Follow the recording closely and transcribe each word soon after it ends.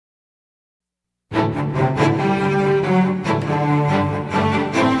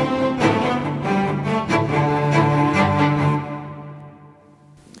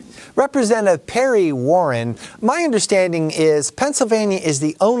Representative Perry Warren, my understanding is Pennsylvania is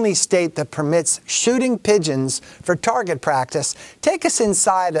the only state that permits shooting pigeons for target practice. Take us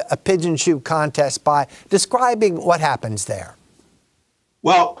inside a pigeon shoot contest by describing what happens there.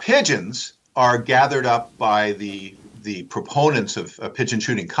 Well, pigeons are gathered up by the proponents of a pigeon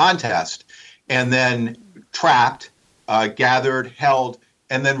shooting contest and then trapped, gathered, held,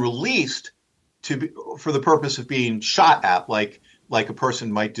 and then released for the purpose of being shot at, like a person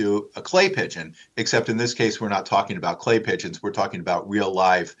might do a clay pigeon, except in this case, we're not talking about clay pigeons. We're talking about real,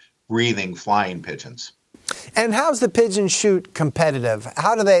 live, breathing, flying pigeons. And how's the pigeon shoot competitive?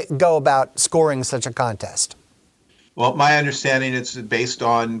 How do they go about scoring such a contest? Well, my understanding it's based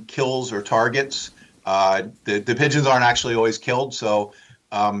on kills or targets. The pigeons aren't actually always killed. So,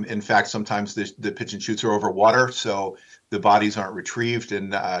 in fact, sometimes the pigeon shoots are over water. So the bodies aren't retrieved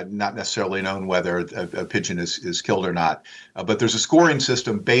and not necessarily known whether a pigeon is killed or not. But there's a scoring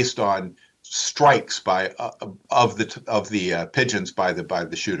system based on strikes of the pigeons by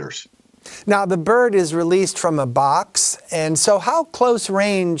the shooters. Now, the bird is released from a box, and so how close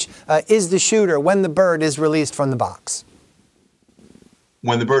range is the shooter when the bird is released from the box?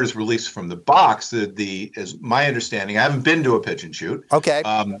 When the bird is released from the box, is my understanding, I haven't been to a pigeon shoot. Okay.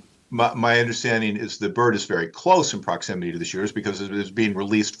 My understanding is the bird is very close in proximity to the shooters because it is being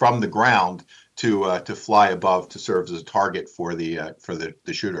released from the ground to fly above to serve as a target for the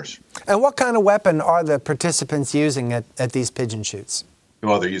shooters. And what kind of weapon are the participants using at these pigeon shoots?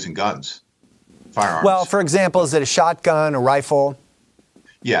 Well, they're using guns, firearms. Well, for example, is it a shotgun, a rifle?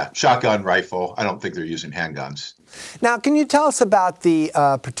 Yeah, shotgun, rifle. I don't think they're using handguns. Now, can you tell us about the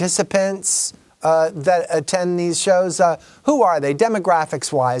participants that attend these shows? Who are they,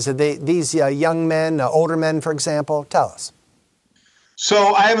 demographics-wise? Are they these young men, older men, for example? Tell us.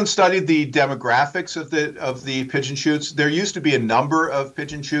 So I haven't studied the demographics of the pigeon shoots. There used to be a number of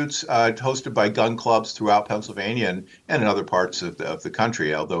pigeon shoots hosted by gun clubs throughout Pennsylvania and in other parts of the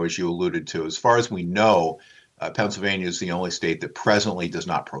country, although, as you alluded to, as far as we know, Pennsylvania is the only state that presently does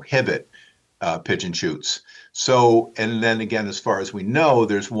not prohibit pigeon shoots. So, and then again, as far as we know,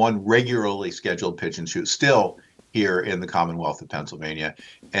 there's one regularly scheduled pigeon shoot still here in the Commonwealth of Pennsylvania.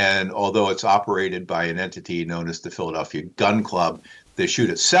 And although it's operated by an entity known as the Philadelphia Gun Club, the shoot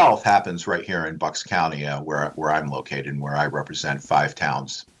itself happens right here in Bucks County, where I'm located and where I represent 5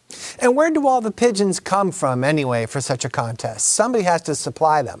 towns. And where do all the pigeons come from anyway for such a contest? Somebody has to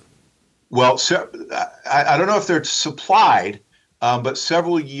supply them. Well, so, I don't know if they're supplied, but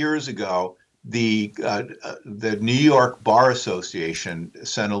several years ago, the New York Bar Association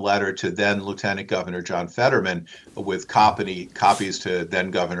sent a letter to then Lieutenant Governor John Fetterman with copies to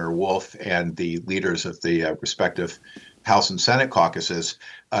then Governor Wolf and the leaders of the respective House and Senate caucuses,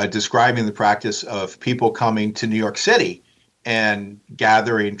 describing the practice of people coming to New York City and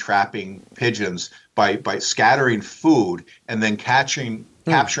gathering, trapping pigeons by scattering food and then capturing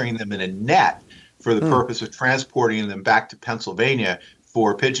them in a net for the purpose of transporting them back to Pennsylvania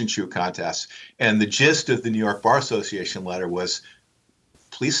for pigeon shoot contests. And the gist of the New York Bar Association letter was,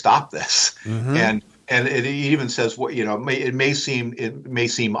 please stop this. And it even says, what it may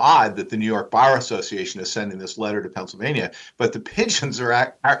seem odd that the New York Bar Association is sending this letter to Pennsylvania, but the pigeons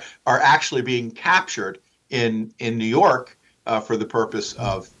are actually being captured in New York for the purpose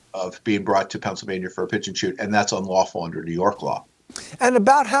of being brought to Pennsylvania for a pigeon shoot, and that's unlawful under New York law. And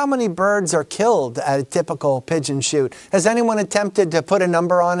about how many birds are killed at a typical pigeon shoot? Has anyone attempted to put a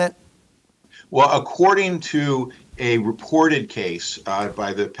number on it? Well, according to a reported case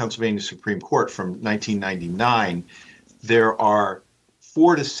by the Pennsylvania Supreme Court from 1999, there are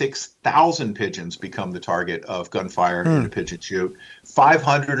 4,000 to 6,000 pigeons become the target of gunfire in a pigeon shoot.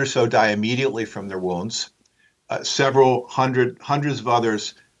 500 or so die immediately from their wounds. Hundreds of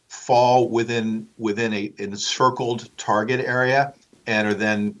others fall within an encircled target area and are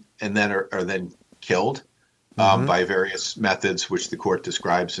then killed by various methods, which the court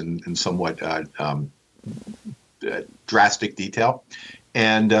describes in somewhat drastic detail.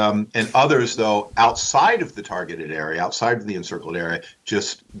 And others, though, outside of the targeted area, outside of the encircled area,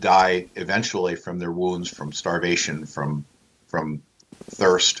 just die eventually from their wounds, from starvation, from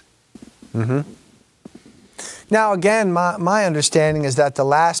thirst. Now, again, my understanding is that the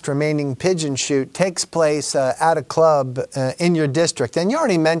last remaining pigeon shoot takes place at a club in your district. And you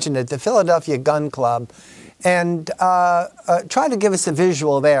already mentioned it, the Philadelphia Gun Club. And try to give us a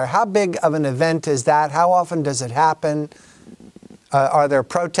visual there. How big of an event is that? How often does it happen? Are there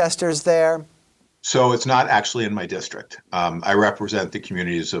protesters there? So it's not actually in my district. I represent the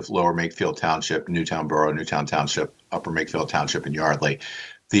communities of Lower Makefield Township, Newtown Borough, Newtown Township, Upper Makefield Township, and Yardley.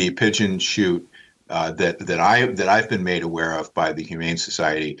 The pigeon shoot that I've been made aware of by the Humane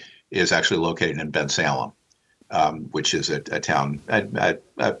Society is actually located in Bensalem, which is a town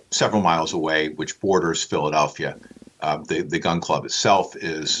several miles away, which borders Philadelphia. The gun club itself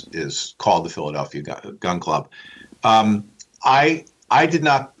is called the Philadelphia Gun Club. I did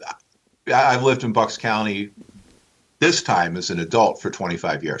not. I've lived in Bucks County this time as an adult for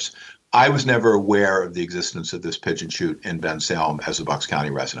 25 years. I was never aware of the existence of this pigeon shoot in Bensalem as a Bucks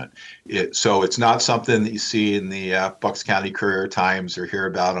County resident. So it's not something that you see in the Bucks County Courier Times or hear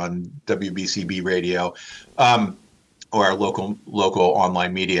about on WBCB radio or our local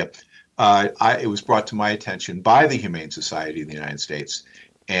online media. It was brought to my attention by the Humane Society of the United States.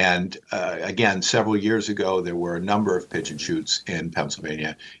 And again, several years ago, there were a number of pigeon shoots in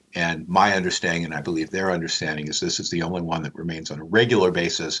Pennsylvania. And my understanding, and I believe their understanding, is this is the only one that remains on a regular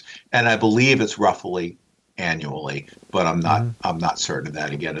basis. And I believe it's roughly annually, but I'm not certain of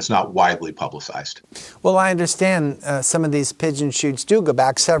that. Again, it's not widely publicized. Well, I understand some of these pigeon shoots do go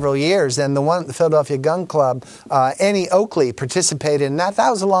back several years, and the one at the Philadelphia Gun Club, Annie Oakley participated in that. That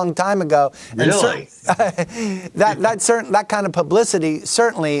was a long time ago. Really? That kind of publicity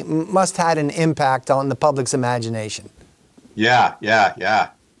certainly must have had an impact on the public's imagination. Yeah.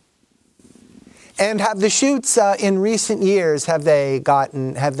 And have the shoots in recent years, have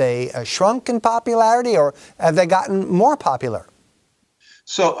they shrunk in popularity, or have they gotten more popular?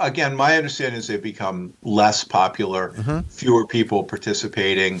 So again, my understanding is they've become less popular, fewer people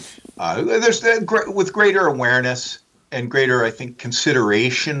participating. There's with greater awareness and greater, I think,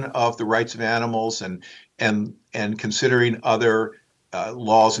 consideration of the rights of animals and considering other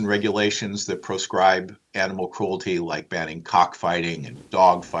laws and regulations that proscribe animal cruelty, like banning cockfighting and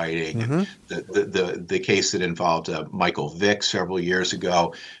dog fighting, and the case that involved Michael Vick several years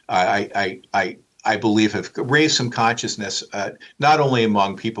ago, I believe have raised some consciousness, not only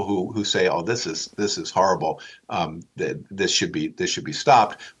among people who say, "Oh, this is horrible, this should be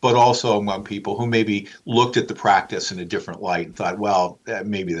stopped," but also among people who maybe looked at the practice in a different light and thought, "Well,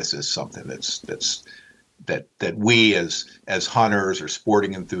 maybe this is something that we as hunters or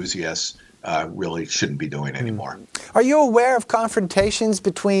sporting enthusiasts really shouldn't be doing anymore." Are you aware of confrontations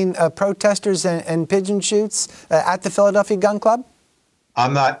between protesters and pigeon shoots at the Philadelphia Gun Club?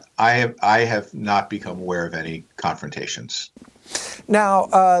 I'm not. I have not become aware of any confrontations.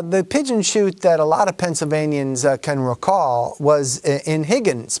 Now, the pigeon shoot that a lot of Pennsylvanians can recall was in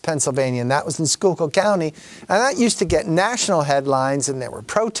Higgins, Pennsylvania, and that was in Schuylkill County. And that used to get national headlines, and there were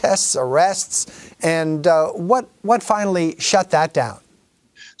protests, arrests, and what finally shut that down?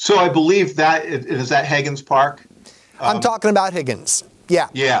 So I believe that is that Higgins Park. I'm talking about Higgins. Yeah.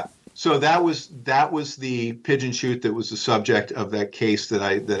 Yeah. So that was the pigeon shoot that was the subject of that case that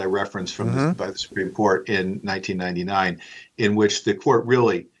I referenced from by the Supreme Court in 1999, in which the court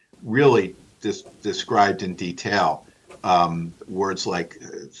really described in detail words like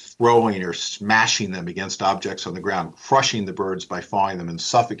throwing or smashing them against objects on the ground, crushing the birds by falling them, and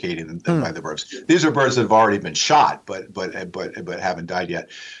suffocating them by the birds. These are birds that have already been shot, but haven't died yet.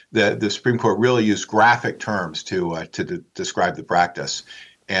 The Supreme Court really used graphic terms to describe the practice.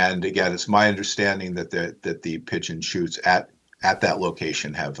 And again, it's my understanding that the pigeon shoots at that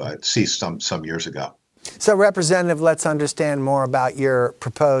location have ceased some years ago. So, Representative, let's understand more about your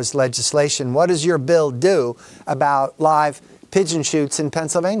proposed legislation. What does your bill do about live pigeon shoots in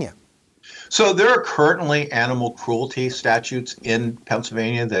Pennsylvania? So there are currently animal cruelty statutes in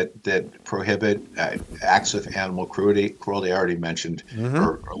Pennsylvania that prohibit acts of animal cruelty. I already mentioned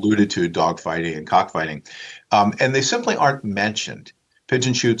or alluded to dogfighting and cockfighting, and they simply aren't mentioned.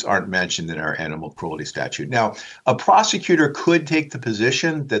 Pigeon shoots aren't mentioned in our animal cruelty statute. Now, a prosecutor could take the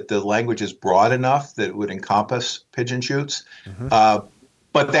position that the language is broad enough that it would encompass pigeon shoots,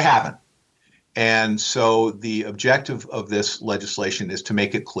 but they haven't. And so the objective of this legislation is to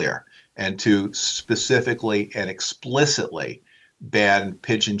make it clear and to specifically and explicitly ban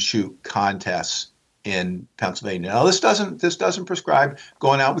pigeon shoot contests in Pennsylvania. Now, this doesn't prescribe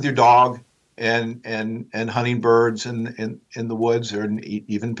going out with your dog and hunting birds in the woods or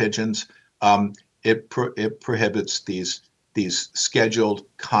even pigeons. It prohibits these scheduled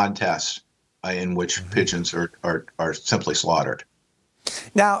contests in which pigeons are simply slaughtered.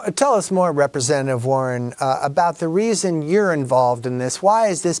 Now, tell us more, Representative Warren, about the reason you're involved in this. Why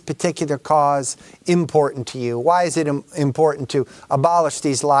is this particular cause important to you? Why is it important to abolish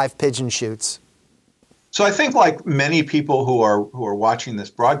these live pigeon shoots? So I think, like many people who are watching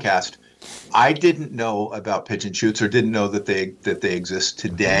this broadcast, I didn't know about pigeon shoots or didn't know that they exist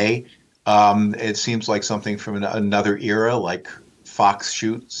today. It seems like something from another era, like fox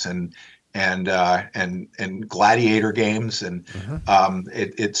shoots and and gladiator games, and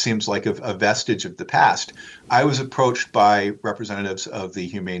it seems like a vestige of the past. I was approached by representatives of the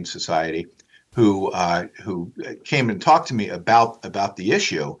Humane Society who came and talked to me about the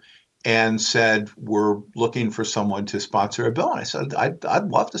issue and said, we're looking for someone to sponsor a bill. And I said,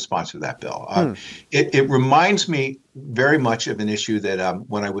 I'd love to sponsor that bill. It reminds me very much of an issue that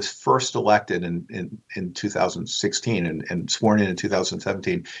when I was first elected in 2016 and sworn in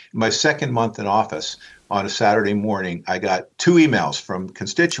 2017, in my second month in office, on a Saturday morning, I got 2 emails from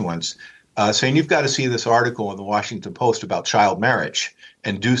constituents saying, you've got to see this article in the Washington Post about child marriage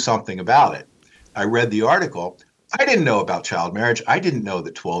and do something about it. I read the article. I didn't know about child marriage. I didn't know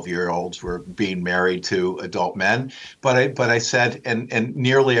that 12-year-olds were being married to adult men. But I said, and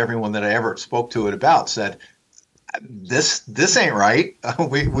nearly everyone that I ever spoke to it about said, this ain't right.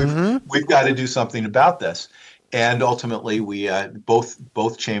 We've got to do something about this. And ultimately, we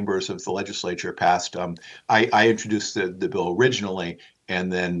both chambers of the legislature passed. I introduced the bill originally,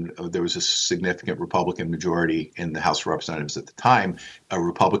 and then there was a significant Republican majority in the House of Representatives at the time. A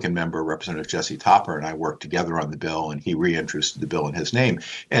Republican member, Representative Jesse Topper, and I worked together on the bill, and he reintroduced the bill in his name.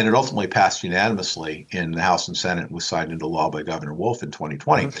 And it ultimately passed unanimously in the House and Senate and was signed into law by Governor Wolf in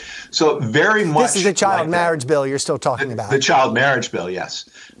 2020. So very much. This is the child marriage bill you're still talking about. The child marriage bill, yes.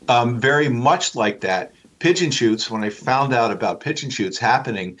 Very much like that. Pigeon shoots, when I found out about pigeon shoots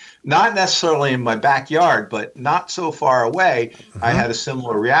happening, not necessarily in my backyard, but not so far away, I had a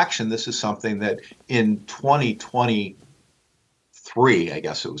similar reaction. This is something that in 2023, I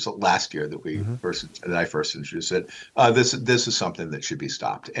guess it was last year that I first introduced it. This is something that should be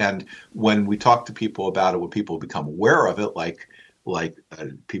stopped. And when we talk to people about it, when people become aware of it, like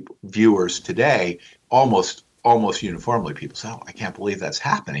viewers today, almost uniformly, people say, "Oh, I can't believe that's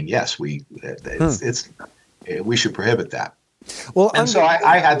happening." Yes, we should prohibit that. Well, and so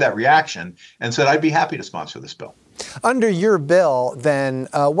I had that reaction and said I'd be happy to sponsor this bill. Under your bill, then,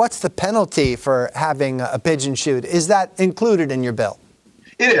 what's the penalty for having a pigeon shoot? Is that included in your bill?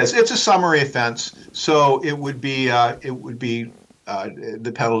 It is. It's a summary offense, so it would be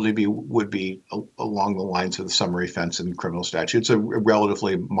the penalty would be along the lines of the summary offense in criminal statute. It's a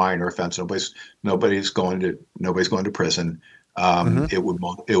relatively minor offense. Nobody's going to prison. It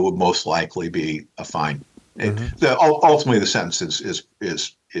would most likely be a fine. Ultimately, the sentence is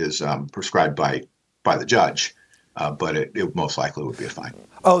prescribed by the judge, but it most likely would be a fine.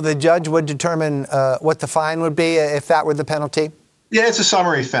 Oh, the judge would determine what the fine would be if that were the penalty? Yeah, it's a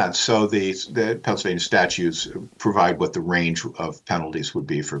summary offense. So the Pennsylvania statutes provide what the range of penalties would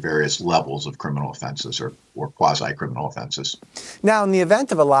be for various levels of criminal offenses or quasi-criminal offenses. Now, in the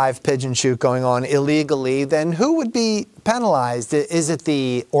event of a live pigeon shoot going on illegally, then who would be penalized? Is it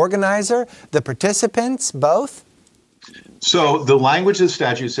the organizer, the participants, both? So the language of the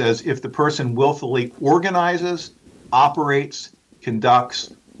statute says if the person willfully organizes, operates,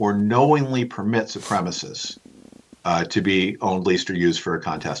 conducts, or knowingly permits a premises to be owned, leased, or used for a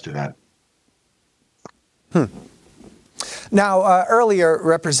contest event. Now, earlier,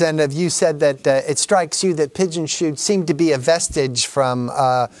 Representative, you said that it strikes you that pigeon shoots seem to be a vestige from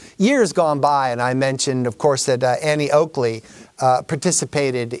years gone by, and I mentioned, of course, that Annie Oakley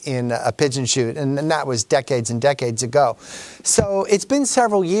participated in a pigeon shoot, and that was decades and decades ago. So it's been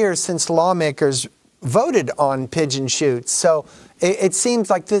several years since lawmakers voted on pigeon shoots. So it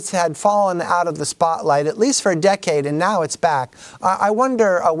seems like this had fallen out of the spotlight, at least for a decade, and now it's back. I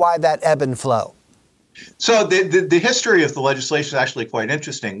wonder why that ebb and flow. So the history of the legislation is actually quite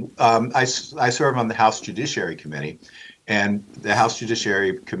interesting. I serve on the House Judiciary Committee, and the House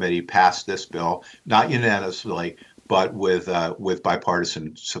Judiciary Committee passed this bill, not unanimously, but with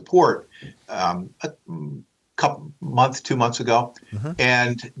bipartisan support a couple months, 2 months ago.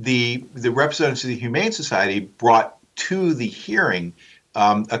 And the representatives of the Humane Society brought to the hearing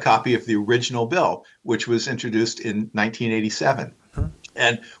a copy of the original bill, which was introduced in 1987.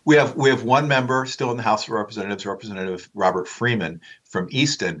 And we have one member still in the House of Representatives, Representative Robert Freeman from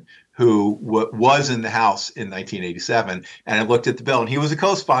Easton, who was in the House in 1987. And I looked at the bill, and he was a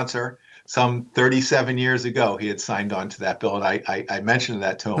co-sponsor. Some 37 years ago, he had signed on to that bill, and I mentioned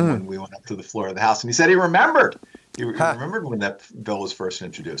that to him when we went up to the floor of the House, and he said he remembered. He remembered when that bill was first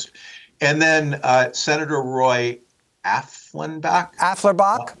introduced. And then Senator Roy Afflenbach.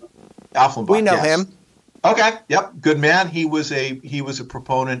 Afflenbach. We know yes. him. Okay. Yep. Good man. He was a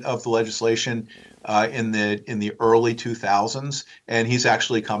proponent of the legislation in the early 2000s, and he's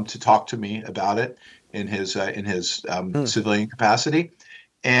actually come to talk to me about it in his civilian capacity.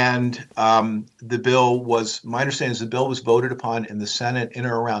 And the bill was, my understanding is the bill was voted upon in the Senate in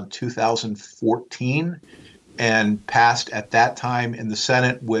or around 2014. and passed at that time in the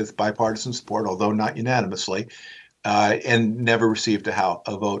Senate with bipartisan support, although not unanimously, and never received a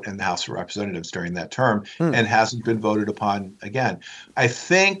vote in the House of Representatives during that term, and hasn't been voted upon again. I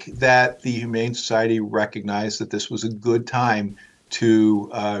think that the Humane Society recognized that this was a good time to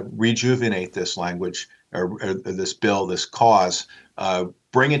rejuvenate this language or this bill, this cause,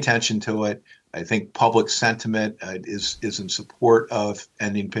 bring attention to it. I think public sentiment is in support of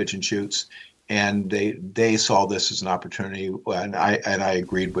ending pigeon shoots, and they saw this as an opportunity, and I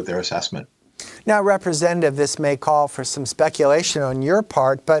agreed with their assessment. Now, Representative, this may call for some speculation on your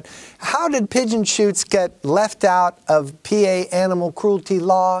part, but how did pigeon shoots get left out of PA animal cruelty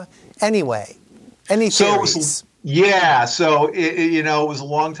law anyway? Any theories? So it was a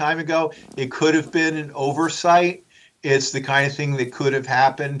long time ago. It could have been an oversight. It's the kind of thing that could have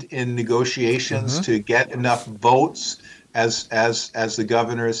happened in negotiations to get enough votes. As the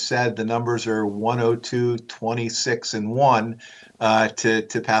governor has said, the numbers are 102, 26, and 1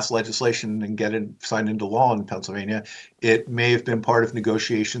 to pass legislation and get it signed into law in Pennsylvania. It may have been part of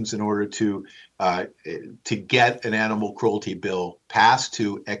negotiations in order to get an animal cruelty bill passed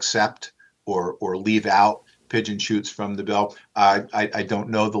to accept or leave out pigeon shoots from the bill. I don't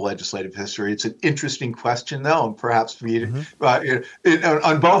know the legislative history. It's an interesting question, though, and perhaps for you,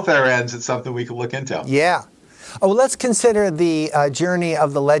 on both our ends, it's something we could look into. Yeah. Oh, well, let's consider the journey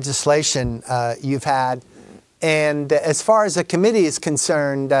of the legislation you've had. And as far as the committee is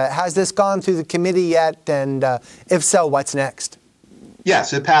concerned, has this gone through the committee yet? And if so, what's next?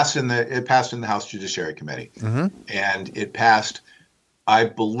 Yes, it passed in the House Judiciary Committee, and it passed. I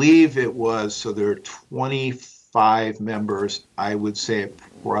believe it was, so there are 25 members. I would say it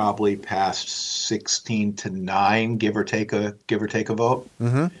probably passed 16-9, give or take a vote.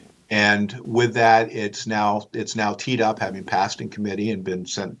 And with that, it's now teed up, having passed in committee and been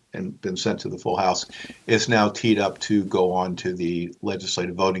sent to the full House. It's now teed up to go on to the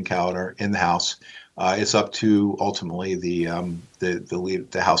legislative voting calendar in the House. It's up to ultimately the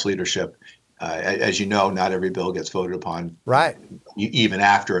House leadership. As you know, not every bill gets voted upon, right, even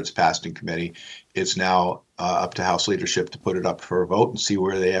after it's passed in committee. It's now up to House leadership to put it up for a vote and see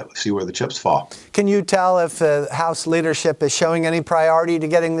where the chips fall. Can you tell if the House leadership is showing any priority to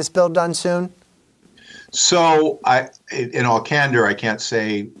getting this bill done soon? So, in all candor, I can't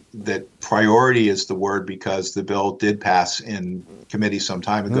say that priority is the word, because the bill did pass in committee some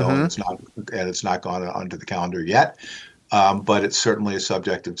time ago, and it's not gone onto the calendar yet. But it's certainly a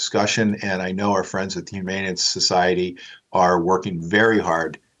subject of discussion, and I know our friends at the Humane Society are working very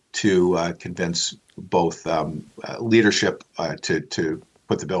hard to convince both leadership to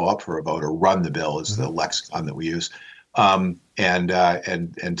put the bill up for a vote, or run the bill is the lexicon that we use, and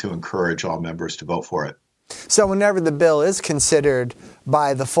to encourage all members to vote for it. So whenever the bill is considered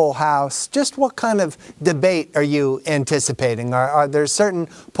by the full House, just what kind of debate are you anticipating? Are there certain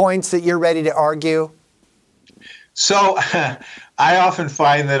points that you're ready to argue? So I often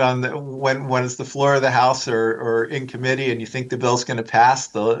find that when it's the floor of the House or in committee and you think the bill's going to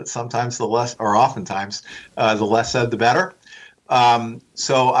pass, oftentimes the less said, the better.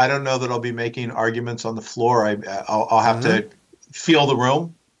 So I don't know that I'll be making arguments on the floor. I'll have to feel the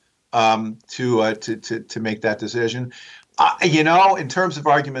room to make that decision. In terms of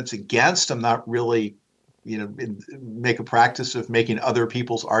arguments against, I'm not really make a practice of making other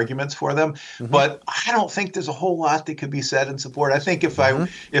people's arguments for them. But I don't think there's a whole lot that could be said in support. I think if I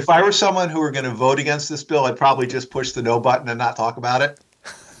were someone who were going to vote against this bill, I'd probably just push the no button and not talk about it.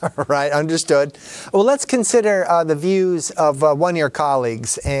 All right, understood. Well, let's consider the views of one of your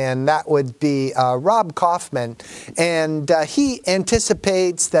colleagues, and that would be Rob Kaufman. And he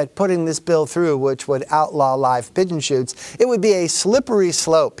anticipates that putting this bill through, which would outlaw live pigeon shoots, it would be a slippery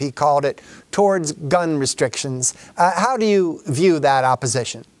slope, he called it, towards gun restrictions. How do you view that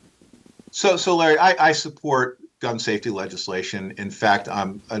opposition? So Larry, I support gun safety legislation. In fact,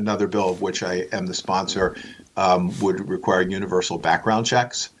 another bill of which I am the sponsor would require universal background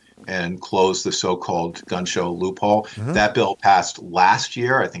checks and close the so-called gun show loophole. That bill passed last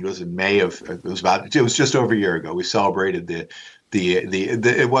year. I think it was in May it was just over a year ago. We celebrated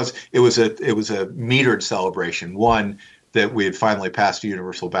it was a metered celebration. One, that we had finally passed a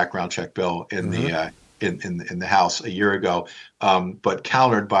universal background check bill in the House a year ago, but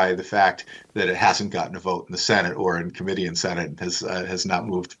countered by the fact that it hasn't gotten a vote in the Senate or in committee and Senate, has not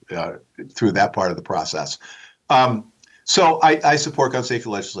moved through that part of the process. So I support gun safety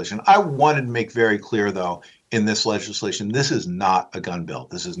legislation. I wanted to make very clear, though, in this legislation, this is not a gun bill.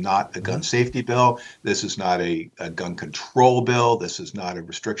 This is not a gun safety bill. This is not a gun control bill. This is not a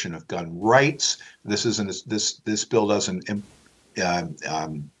restriction of gun rights. This bill doesn't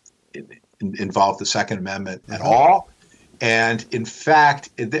involve the Second Amendment at all. And in fact,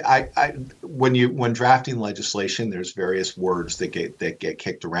 when drafting legislation, there's various words that get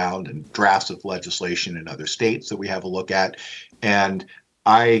kicked around, and drafts of legislation in other states that we have a look at. And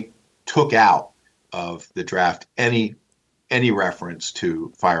I took out of the draft any reference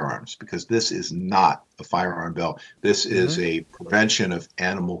to firearms, because this is not a firearm bill. This is a prevention of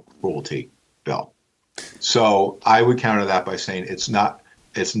animal cruelty bill. So I would counter that by saying it's not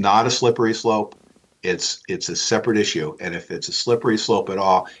a slippery slope. It's a separate issue, and if it's a slippery slope at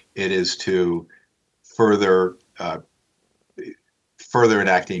all, it is to further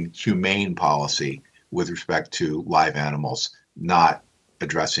enacting humane policy with respect to live animals, not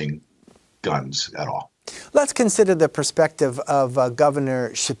addressing guns at all. Let's consider the perspective of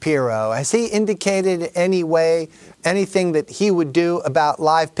Governor Shapiro. Has he indicated anything that he would do about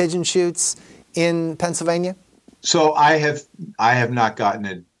live pigeon shoots in Pennsylvania? So I have not gotten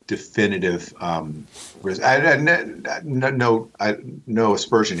a definitive no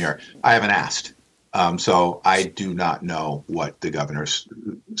aspersion here. I haven't asked. So I do not know what the governor's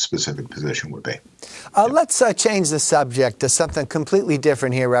specific position would be. Let's change the subject to something completely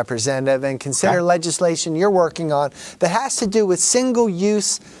different here, Representative, and consider legislation you're working on that has to do with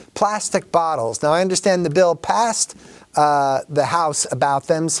single-use plastic bottles. Now, I understand the bill passed the House about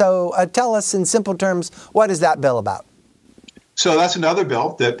them. So tell us in simple terms, what is that bill about? So that's another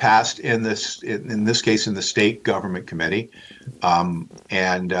bill that passed in this case in the state government committee, and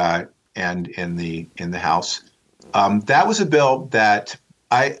in the House. That was a bill that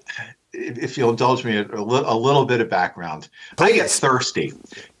if you'll indulge me a little bit of background, I get thirsty,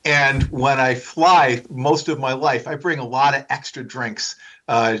 and when I fly most of my life, I bring a lot of extra drinks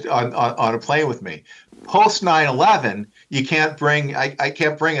on a plane with me. Post 9/11, you can't bring. I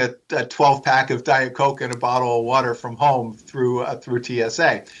can't bring a 12-pack of Diet Coke and a bottle of water from home through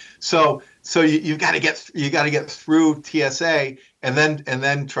TSA. So you got to get through TSA and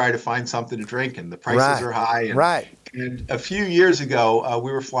then try to find something to drink, and the prices are high. And a few years ago,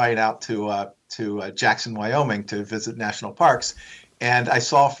 we were flying out to Jackson, Wyoming, to visit national parks. And I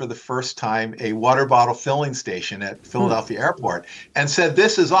saw for the first time a water bottle filling station at Philadelphia Airport, and said,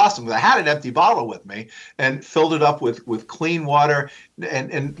 "This is awesome." I had an empty bottle with me and filled it up with clean water,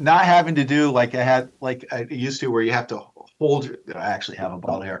 and not having to do like I used to, where you have to hold. I actually have a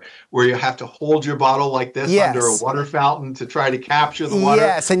bottle here where you have to hold your bottle like this under a water fountain to try to capture the water.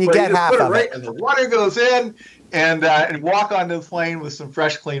 Yes, and you get half of it, and the water goes in, and walk onto the plane with some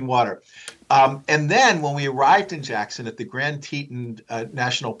fresh, clean water. And then when we arrived in Jackson at the Grand Teton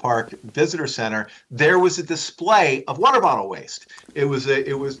National Park Visitor Center, there was a display of water bottle waste. It was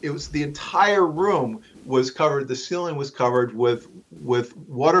the entire room was covered. The ceiling was covered with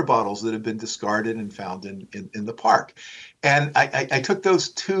water bottles that had been discarded and found in the park. And I took those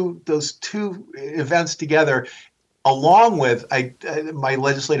two events together, along with my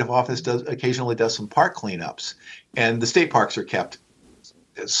legislative office occasionally does some park cleanups, and the state parks are kept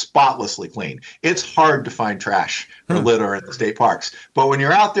spotlessly clean. It's hard to find trash or litter in the state parks, but when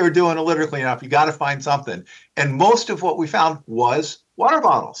you're out there doing a litter cleanup, you got to find something. And most of what we found was water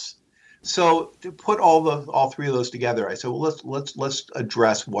bottles. So to put all three of those together, I said, well, let's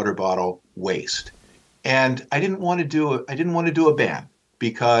address water bottle waste. And I didn't want to do a ban,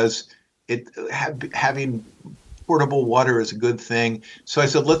 because having portable water is a good thing. So I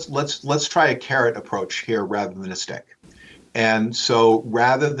said, let's try a carrot approach here rather than a stick. And so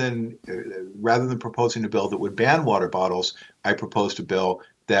rather than proposing a bill that would ban water bottles, I proposed a bill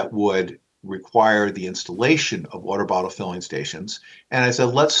that would require the installation of water bottle filling stations. And I said,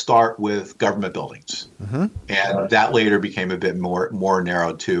 let's start with government buildings. And that later became a bit more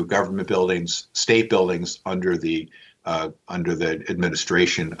narrowed to government buildings, state buildings under the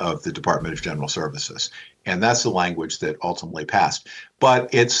administration of the Department of General Services. And that's the language that ultimately passed. But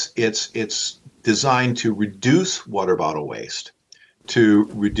it's designed to reduce water bottle waste, to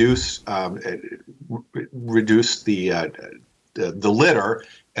reduce the litter,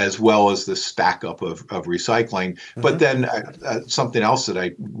 as well as the stack up of recycling. But then something else that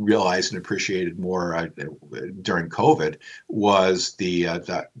I realized and appreciated more during COVID was the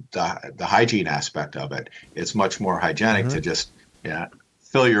hygiene aspect of it. It's much more hygienic to just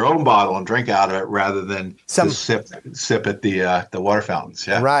fill your own bottle and drink out of it, rather than sip at the water fountains.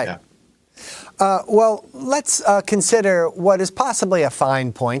 Well, let's consider what is possibly a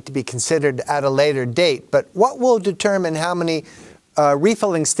fine point to be considered at a later date. But what will determine how many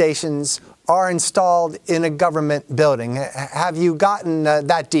refilling stations are installed in a government building? Have you gotten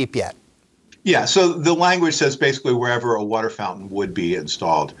that deep yet? Yeah, so the language says basically wherever a water fountain would be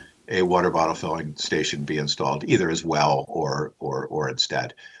installed a water bottle filling station be installed, either as well or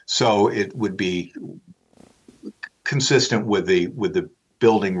instead. So it would be consistent with the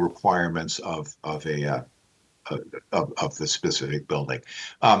building requirements of the specific building.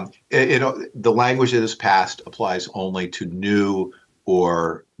 The language that is passed applies only to new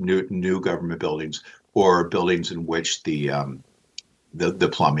government buildings or buildings in which the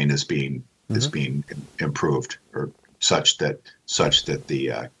plumbing is being improved or such that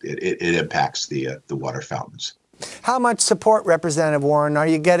it impacts the water fountains. How much support, Representative Warren, are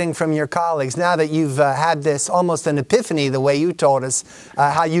you getting from your colleagues now that you've had this almost an epiphany, the way you told us,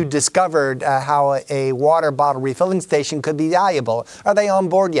 how you discovered how a water bottle refilling station could be valuable? Are they on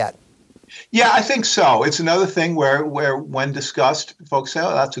board yet? Yeah, I think so. It's another thing where when discussed, folks say,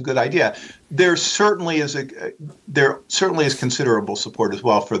 "Oh, that's a good idea." There certainly is considerable support as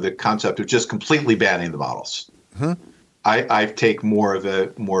well for the concept of just completely banning the bottles. Mm-hmm. I take more of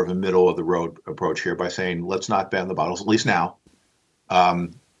a middle of the road approach here by saying let's not ban the bottles, at least now,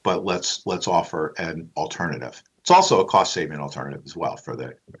 but let's offer an alternative. It's also a cost saving alternative as well.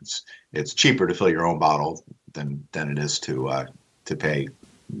 It's cheaper to fill your own bottle than it is to pay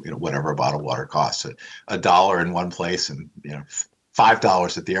whatever a bottle of water costs, $1 in one place and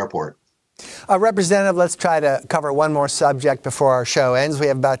 $5 at the airport. Representative, let's try to cover one more subject before our show ends. We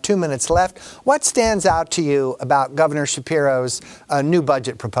have about 2 minutes left. What stands out to you about Governor Shapiro's new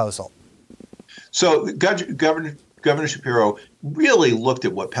budget proposal? So Governor Shapiro really looked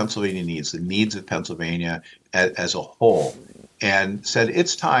at what Pennsylvania needs, the needs of Pennsylvania as a whole, and said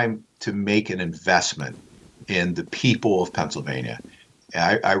it's time to make an investment in the people of Pennsylvania.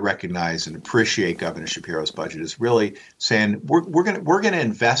 I recognize and appreciate Governor Shapiro's budget is really saying we're going to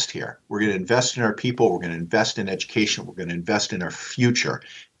invest here. We're going to invest in our people. We're going to invest in education. We're going to invest in our future.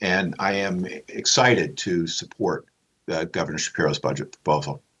 And I am excited to support Governor Shapiro's budget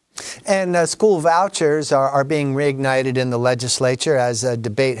proposal. And school vouchers are being reignited in the legislature as a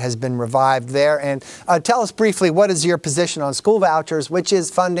debate has been revived there. And tell us briefly, what is your position on school vouchers, which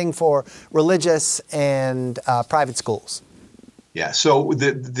is funding for religious and private schools? Yeah, so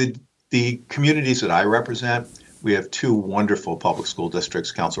the communities that I represent, we have two wonderful public school districts,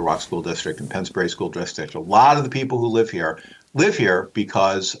 Council Rock School District and Pennsbury School District. A lot of the people who live here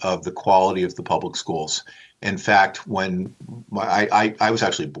because of the quality of the public schools. In fact, when I was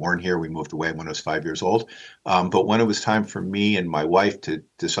actually born here, we moved away when I was 5 years old. But when it was time for me and my wife to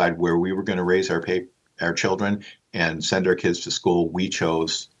decide where we were going to raise our children and send our kids to school, we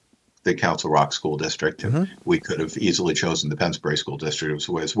chose the Council Rock School District. And we could have easily chosen the Pennsbury School District.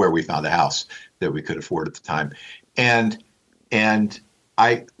 It was where we found a house that we could afford at the time.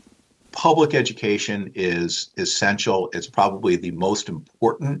 Public education is essential. It's probably the most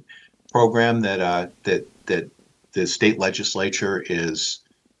important program that the state legislature is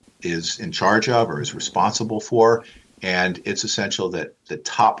in charge of or is responsible for. And it's essential that the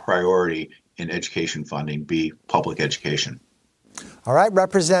top priority in education funding be public education. All right,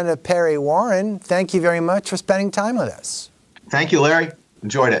 Representative Perry Warren, thank you very much for spending time with us. Thank you, Larry.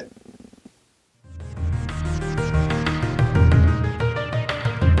 Enjoyed it.